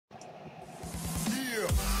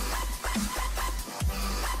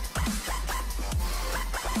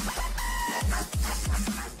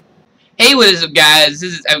Hey, what is up, guys?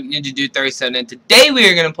 This is Ninja Dude 37, and today we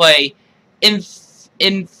are gonna play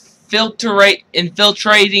Infiltrating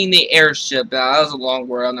the Airship. Now, that was a long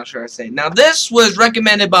word. I'm not sure how to say it. Now, this was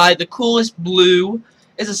recommended by TheCoolestBlue.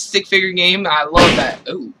 It's a stick-figure game. I love that.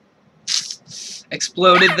 Ooh,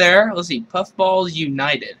 exploded there. Let's see. Puffballs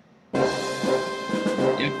United.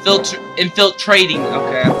 Infiltrating.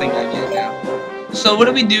 Okay, I think I get it now. So, what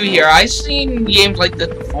do we do here? I've seen games like this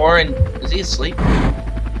before, and is he asleep?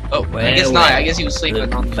 Oh, well, I guess not. I guess he was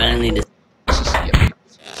sleeping on the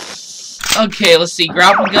Okay, let's see.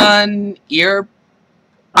 Grapple gun, ear.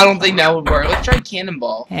 I don't think that would work. Let's try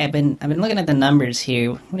cannonball. Hey, I've been looking at the numbers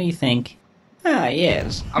here. What do you think? Ah,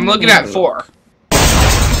 yes. I'm looking at 4.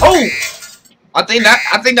 Oh, I think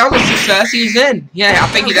that was a success. He's in. Yeah, I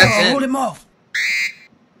think that's in. Hold him off.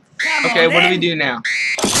 Okay, what do we do now?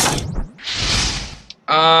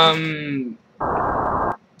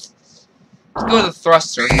 Let's go with the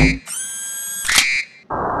thruster.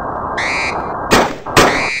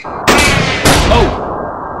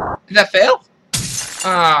 Oh! Did that fail?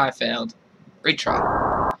 Ah, I failed. Retry.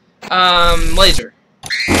 Laser.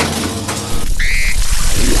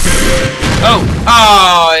 Oh!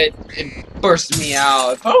 Oh, it bursted me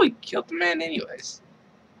out. It probably killed the man anyways.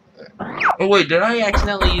 Oh wait, did I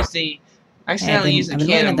accidentally use the... I've been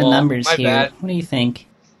looking at the numbers My here. bad. What do you think?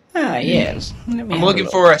 Ah, yes. I'm looking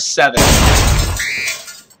for a 7.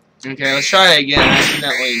 Okay, let's try it again. I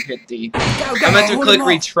accidentally hit the... I meant to click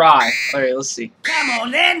retry. Alright, let's see. Come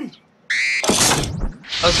on then.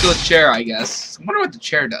 Let's go with chair, I guess. I wonder what the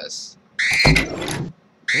chair does.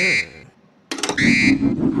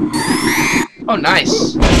 Oh,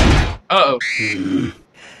 nice. Uh-oh.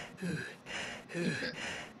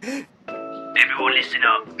 Everyone listen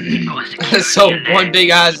up. You've got a security So, alert. one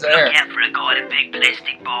big eyes there. Look out for a guy in a big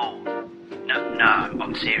plastic ball. No,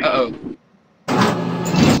 I'm serious. Uh-oh.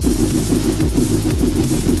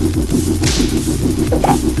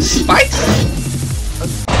 Spikes?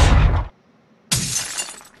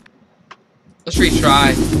 Let's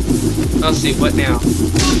retry. Let's see, what now?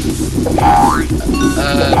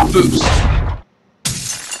 Boost.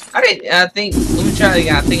 I think, let me try it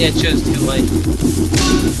again. I think I chose too late.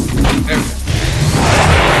 There we go.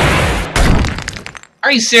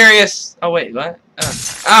 Are you serious? Oh, wait, what?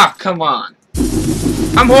 Come on.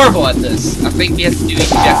 I'm horrible at this. I think we have to do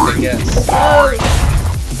eject, I guess.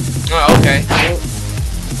 Oh, okay.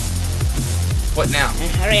 What now?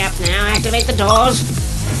 Hurry up now, activate the doors.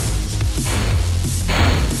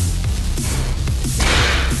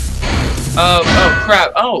 Oh,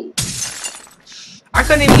 crap. Oh. I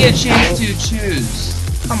couldn't even get a chance to choose.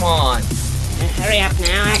 Come on. Hurry up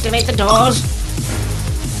now, activate the doors.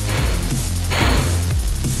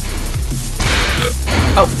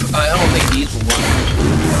 Oh, I don't think these will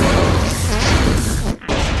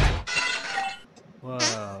work.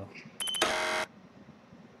 Whoa.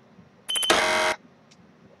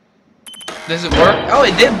 Does it work? Oh,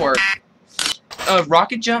 it did work.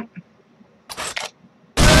 Rocket jump?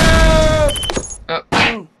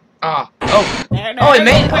 Oh, it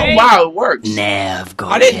made. Oh, wow, it works. Now I've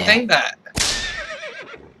got I didn't think that.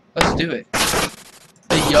 Let's do it.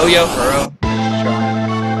 The yo-yo for real. Try.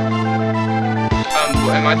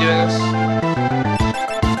 Am I doing this?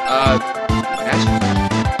 Magic.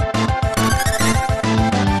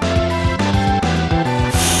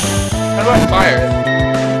 How do I fire it?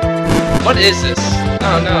 What is this?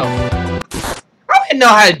 Oh no. I didn't know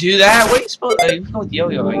how to do that. What are you supposed to do? You go with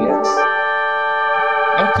yo-yo, I guess.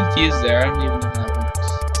 I'm confused there. I don't even know how that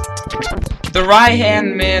works. The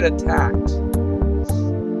right-hand man attacked.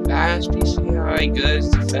 Bash, PCI, goods,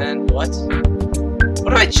 defend. What? What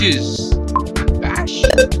do I choose? Bash?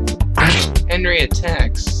 Henry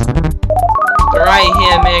attacks. The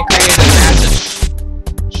right-hand man created a massive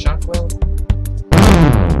shockwave.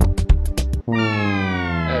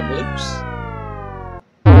 Whoops.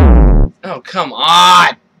 Oh, come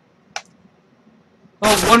on!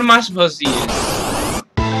 Oh, what am I supposed to use?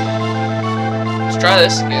 Let's try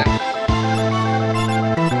this again.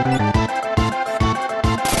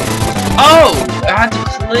 Oh! I had to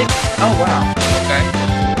click. Oh, wow. Okay.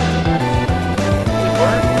 Did it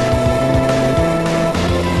work?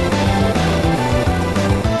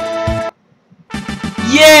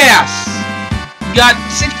 Yes! Got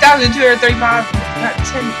 6,235. Got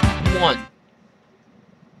 10-1.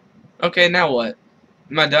 Okay, now what?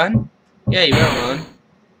 Am I done? Yeah, you better run.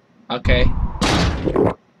 Okay.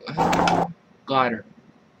 Glider.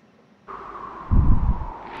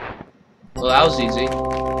 Well, that was easy.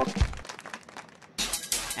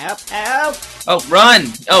 Help, help! Oh,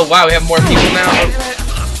 run! Oh, wow, we have more people now.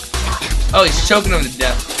 Oh, he's choking him to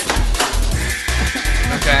death.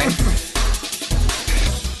 Okay.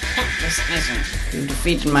 Listen. You've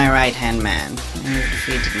defeated my right-hand man. You've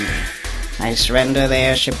defeated me. I surrender the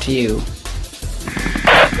airship to you.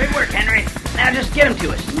 Great work, Henry. Now just get him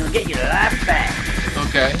to us, and you'll get your life back.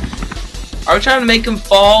 Okay. Are we trying to make him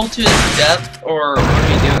fall to his death, or what are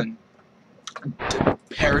we doing?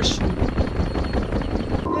 Parachute.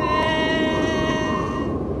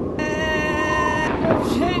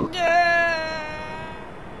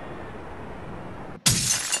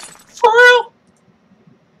 For real?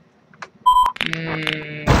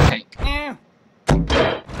 Tank.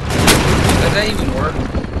 Does that even work?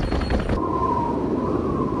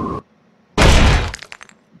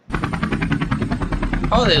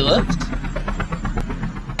 Oh, they lift?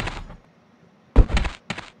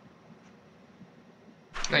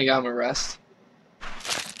 Now you got him arrest.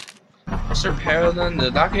 Mr. Parallel, the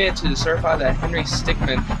document to certify that Henry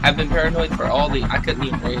Stickmin had been paranoid for all the... I couldn't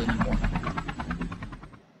even read anymore.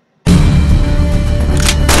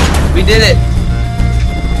 We did it!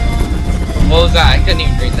 What was that? I couldn't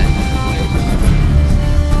even read that.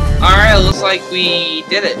 Alright, looks like we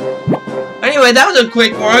did it. Anyway, that was a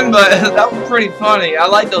quick one, but that was pretty funny. I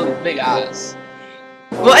like those big eyes.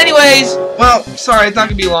 Well, anyways, well, sorry, it's not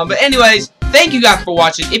gonna be long, but anyways, thank you guys for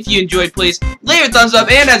watching. If you enjoyed, please leave a thumbs up,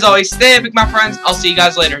 and as always, stay epic, my friends. I'll see you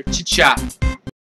guys later. Cha-cha.